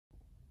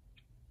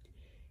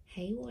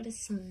Hey water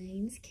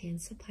signs,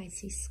 Cancer,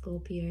 Pisces,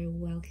 Scorpio,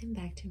 welcome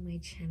back to my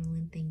channel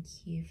and thank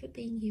you for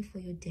being here for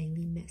your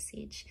daily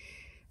message.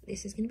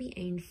 This is going to be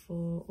aimed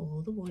for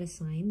all the water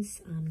signs,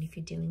 and if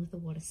you're dealing with a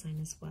water sign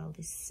as well,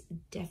 this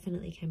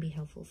definitely can be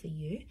helpful for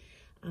you.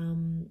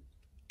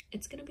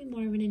 It's going to be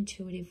more of an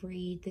intuitive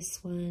read,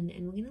 this one,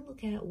 and we're going to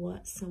look at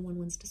what someone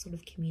wants to sort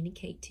of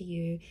communicate to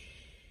you.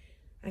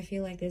 I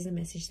feel like there's a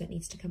message that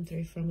needs to come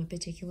through from a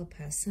particular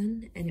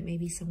person, and it may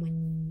be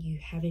someone you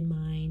have in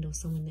mind or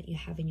someone that you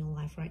have in your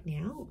life right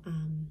now.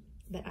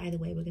 But either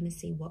way, we're going to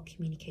see what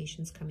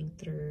communication's coming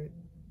through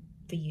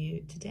for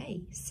you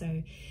today.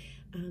 So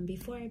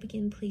before I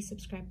begin, please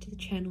subscribe to the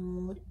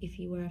channel. If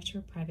you were after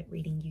a private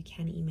reading, you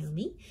can email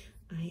me.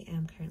 I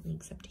am currently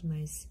accepting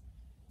those.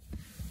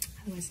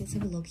 Otherwise, let's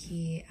have a look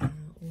here.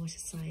 Water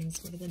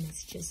signs, what are the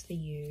messages for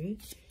you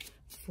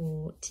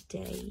for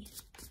today?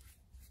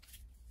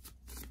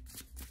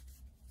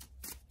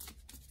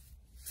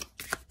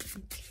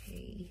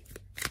 Okay,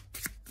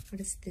 what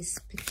does this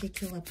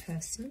particular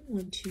person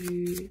want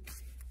to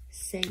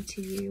say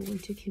to you,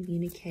 want to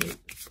communicate?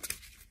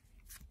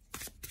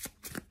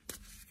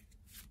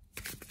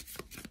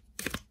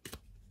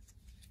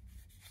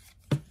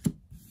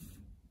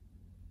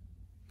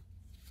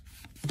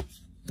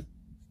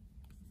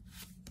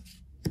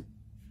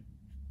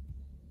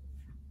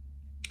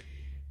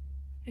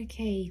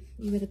 Okay,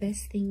 you are the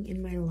best thing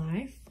in my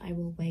life. I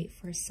will wait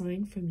for a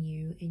sign from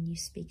you and you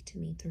speak to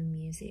me through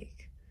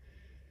music.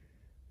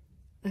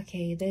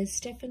 Okay, there's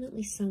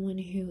definitely someone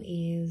who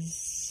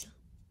is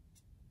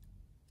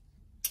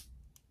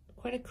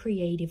quite a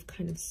creative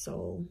kind of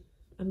soul.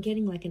 I'm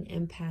getting like an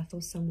empath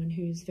or someone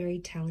who's very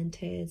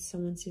talented,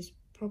 someone who's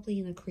probably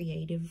in a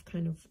creative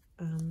kind of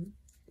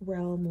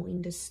realm or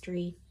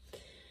industry.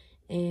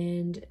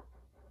 And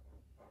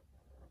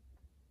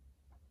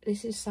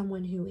this is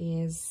someone who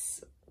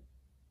is,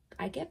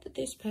 I get that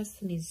this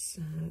person is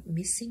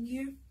missing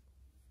you.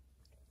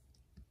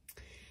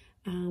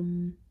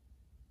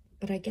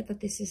 But I get that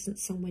this isn't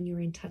someone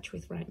you're in touch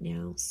with right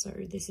now. So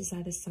this is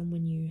either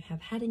someone you have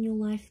had in your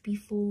life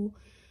before,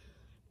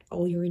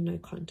 or you're in no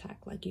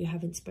contact, like you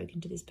haven't spoken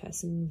to this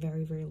person in a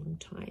very, very long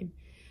time.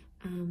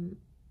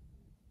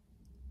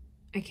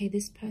 Okay,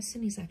 this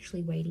person is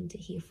actually waiting to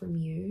hear from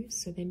you.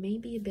 So there may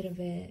be a bit of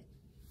a,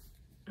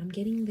 I'm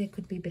getting there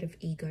could be a bit of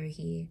ego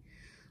here.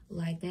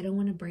 Like they don't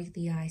want to break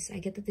the ice. I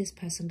get that this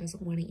person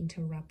doesn't want to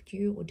interrupt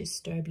you or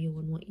disturb you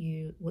on what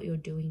you're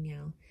doing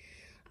now.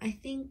 I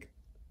think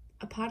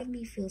a part of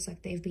me feels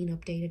like they've been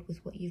updated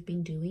with what you've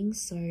been doing.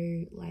 So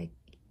like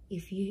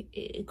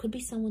it could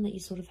be someone that you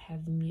sort of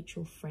have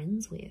mutual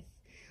friends with.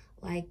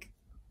 Like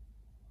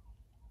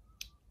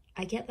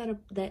I get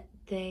that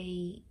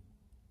they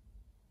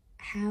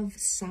have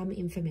some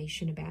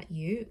information about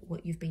you,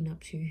 what you've been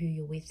up to, who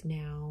you're with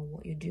now,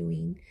 what you're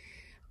doing,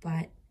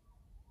 but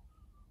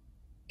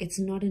it's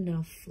not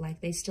enough.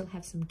 Like they still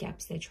have some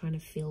gaps they're trying to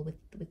fill with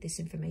this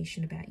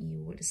information about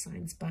you, water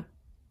signs, but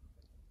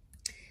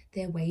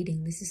they're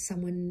waiting. This is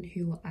someone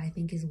who I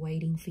think is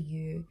waiting for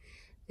you.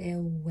 They're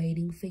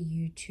waiting for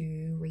you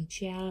to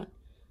reach out.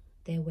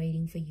 They're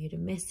waiting for you to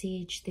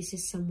message. This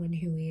is someone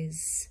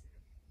who's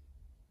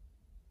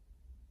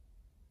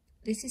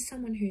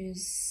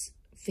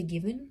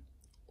forgiven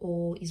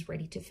or is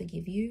ready to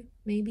forgive you,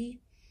 maybe.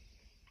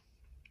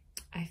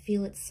 I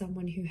feel it's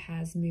someone who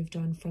has moved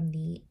on from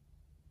the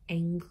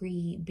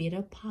angry,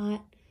 bitter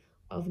part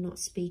of not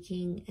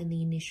speaking and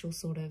the initial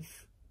sort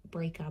of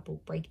breakup or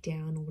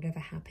breakdown or whatever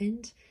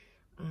happened.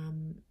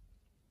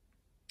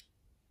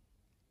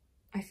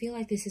 I feel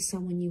like this is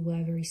someone you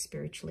were very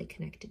spiritually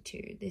connected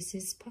to. This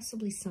is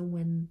possibly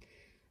someone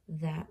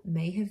that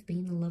may have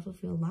been the love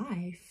of your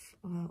life,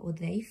 or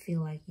they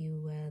feel like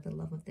you were the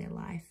love of their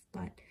life.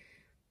 But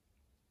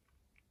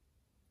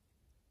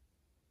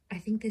I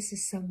think this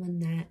is someone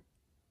that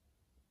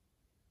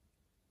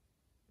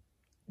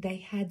they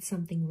had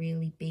something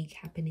really big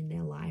happen in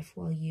their life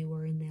while you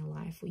were in their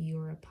life, or you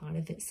were a part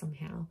of it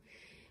somehow.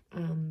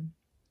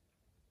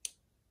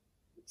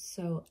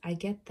 So I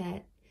get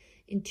that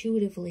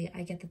intuitively.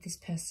 I get that this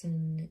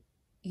person,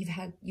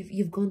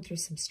 you've gone through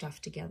some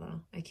stuff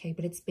together, okay,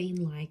 but it's been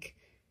like,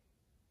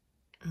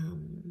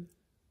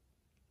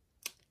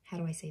 how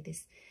do I say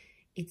this?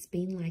 It's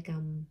been like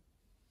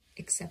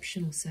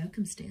exceptional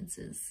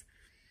circumstances.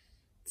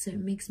 So it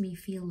makes me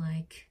feel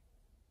like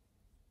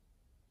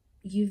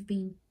you've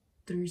been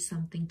through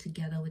something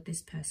together with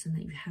this person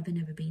that you haven't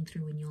ever been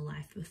through in your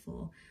life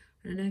before.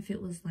 I don't know if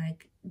it was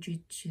like due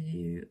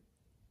to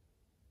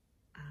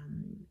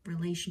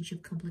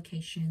relationship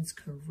complications,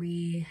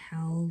 career,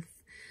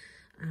 health,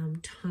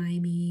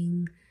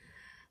 timing,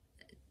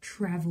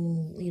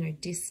 travel,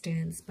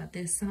 distance, but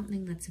there's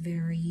something that's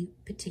very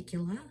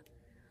particular.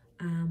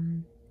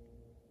 And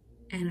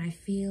I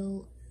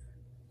feel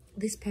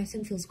this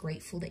person feels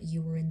grateful that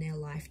you were in their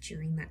life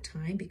during that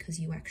time, because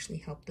you actually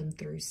helped them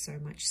through so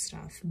much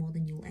stuff, more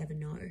than you'll ever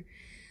know.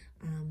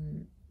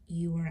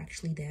 You were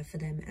actually there for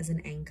them as an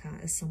anchor,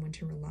 as someone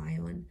to rely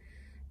on,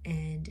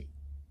 and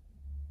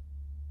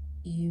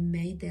you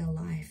made their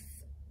life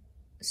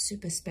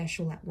super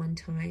special at one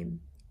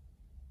time,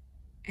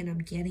 and I'm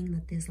getting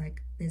that there's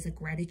a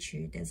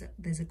gratitude,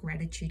 there's a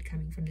gratitude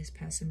coming from this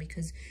person,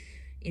 because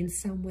in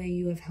some way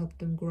you have helped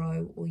them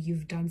grow, or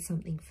you've done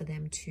something for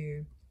them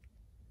to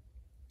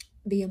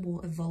be a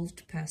more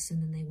evolved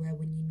person than they were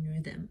when you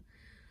knew them.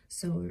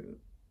 So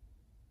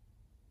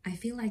I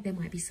feel like there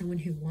might be someone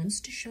who wants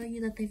to show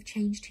you that they've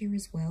changed here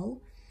as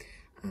well.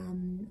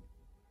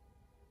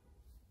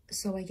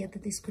 So I get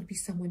that this could be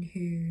someone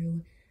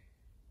who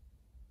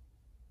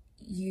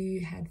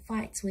you had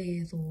fights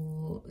with,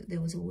 or there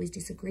was always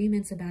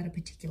disagreements about a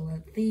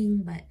particular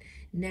thing, but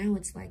now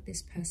it's like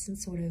this person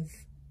sort of,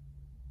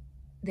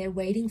 they're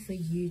waiting for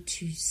you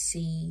to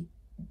see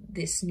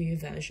this new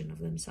version of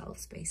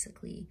themselves,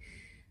 basically.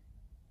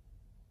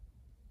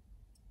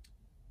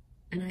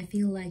 And I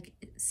feel like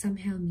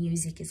somehow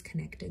music is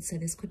connected. So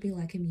this could be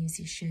like a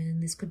musician.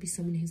 This could be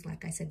someone who's,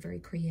 like I said, very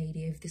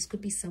creative. This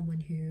could be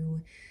someone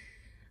who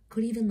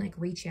could even like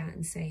reach out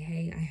and say,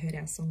 hey, I heard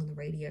our song on the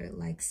radio.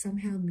 Like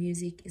somehow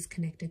music is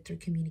connected through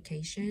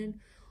communication.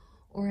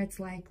 Or it's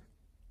like,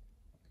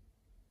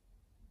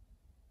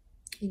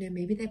 you know,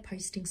 maybe they're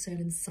posting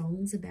certain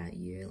songs about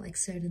you, like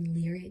certain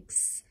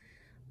lyrics.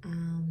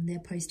 They're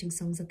posting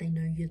songs that they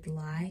know you'd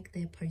like.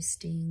 They're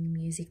posting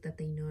music that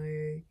they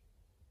know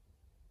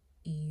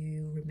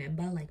you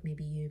remember, like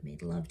maybe you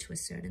made love to a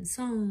certain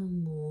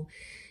song, or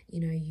you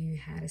know, you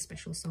had a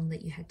special song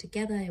that you had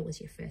together. It was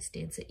your first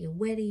dance at your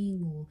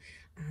wedding, or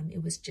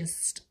it was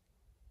just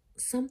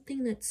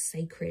something that's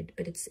sacred,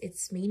 but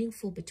it's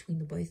meaningful between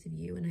the both of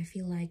you. And I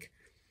feel like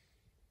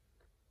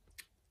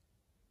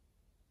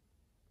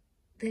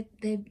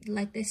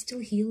they're still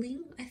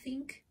healing, I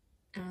think,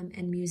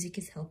 and music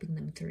is helping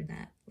them through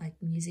that. Like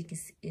music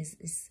is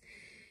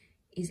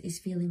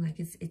feeling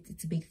like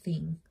it's a big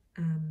thing.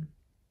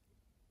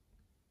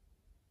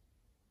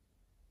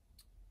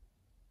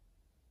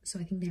 So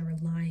I think they're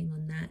relying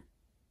on that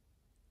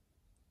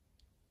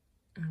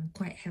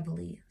quite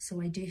heavily.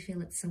 So I do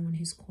feel it's someone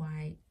who's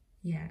quite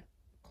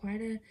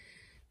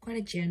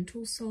a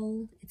gentle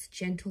soul. It's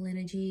gentle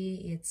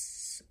energy.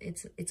 It's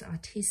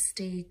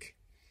artistic,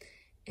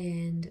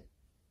 and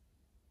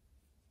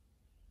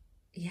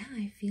yeah,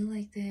 I feel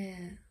like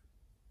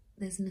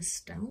there's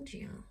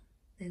nostalgia.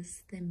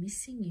 They're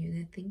missing you.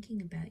 They're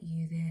thinking about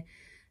you.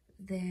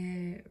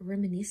 They're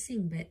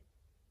reminiscing, but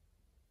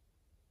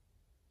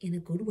in a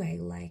good way.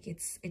 Like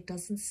it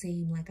doesn't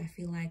seem like, I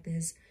feel like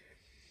there's,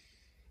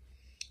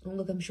 oh,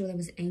 look, I'm sure there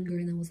was anger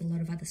and there was a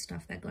lot of other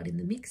stuff that got in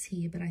the mix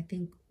here, but I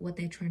think what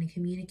they're trying to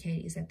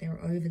communicate is that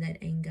they're over that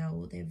anger,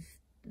 or they've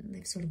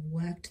sort of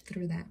worked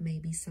through that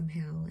maybe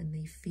somehow, and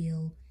they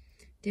feel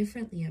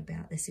differently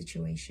about the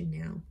situation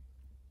now.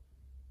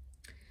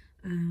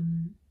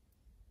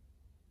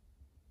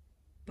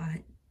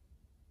 But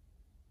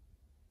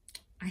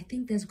I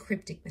think there's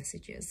cryptic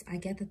messages. I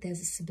get that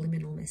there's a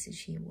subliminal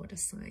message here, water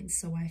signs.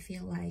 So I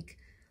feel like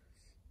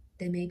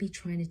they may be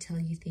trying to tell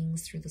you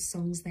things through the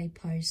songs they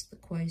post, the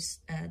quotes,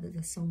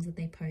 the songs that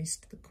they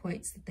post, the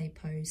quotes that they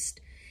post.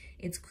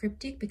 It's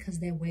cryptic because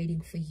they're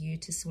waiting for you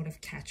to sort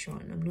of catch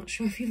on. I'm not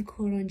sure if you've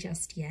caught on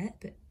just yet,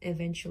 but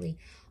eventually,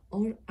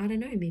 or I don't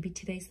know, maybe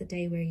today's the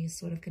day where you're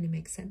sort of going to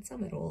make sense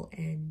of it all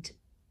and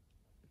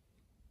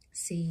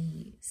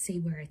see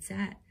where it's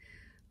at.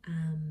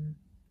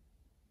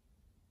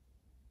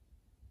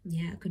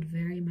 Yeah, it could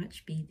very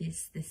much be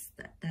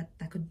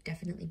that could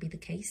definitely be the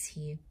case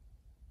here.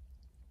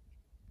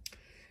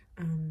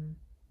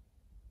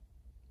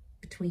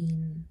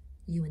 Between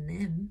you and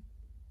them,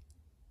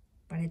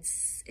 but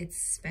it's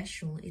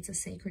special. It's a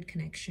sacred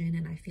connection,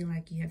 and I feel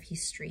like you have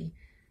history.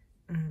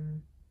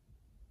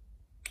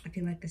 I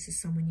feel like this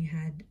is someone you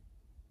had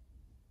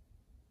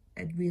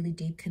a really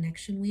deep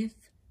connection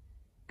with,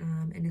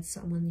 and it's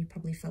someone you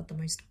probably felt the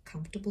most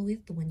comfortable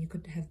with, the one you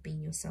could have been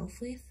yourself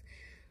with.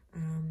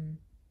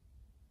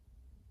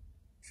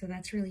 So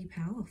that's really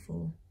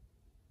powerful.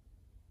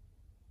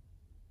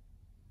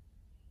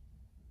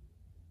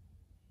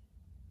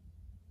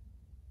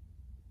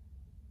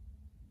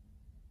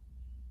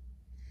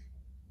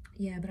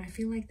 Yeah, but I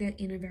feel like they're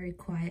in a very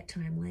quiet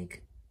time.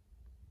 Like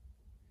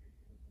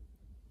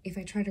if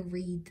I try to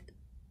read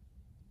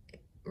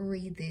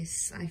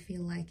this, I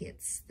feel like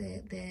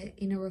they're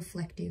in a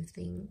reflective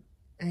thing,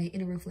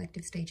 in a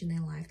reflective stage in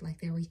their life.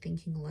 Like they're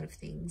rethinking a lot of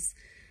things,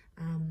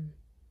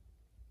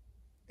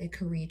 their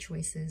career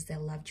choices, their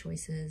love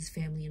choices,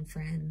 family and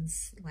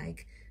friends.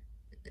 Like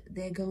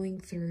they're going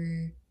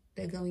through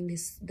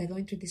this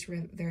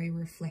very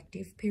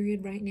reflective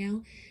period right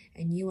now,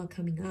 and you are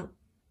coming up,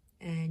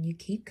 and you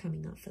keep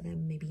coming up for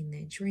them, maybe in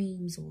their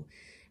dreams or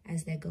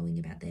as they're going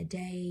about their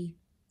day,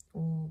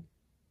 or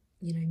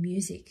you know,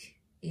 music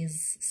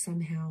is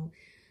somehow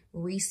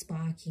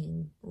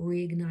re-sparking,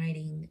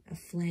 reigniting a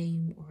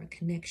flame or a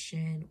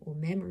connection or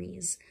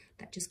memories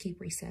that just keep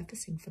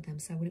resurfacing for them.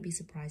 So I wouldn't be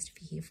surprised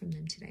if you hear from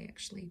them today,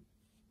 actually,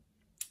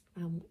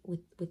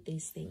 with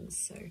these things.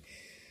 So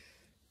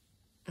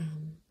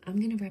I'm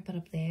going to wrap it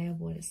up there,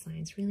 water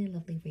signs. Really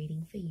lovely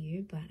reading for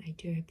you, but I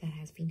do hope that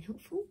has been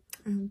helpful.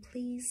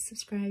 Please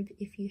subscribe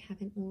if you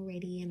haven't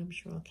already, and I'm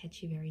sure I'll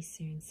catch you very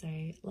soon. So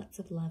lots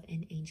of love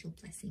and angel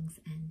blessings,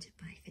 and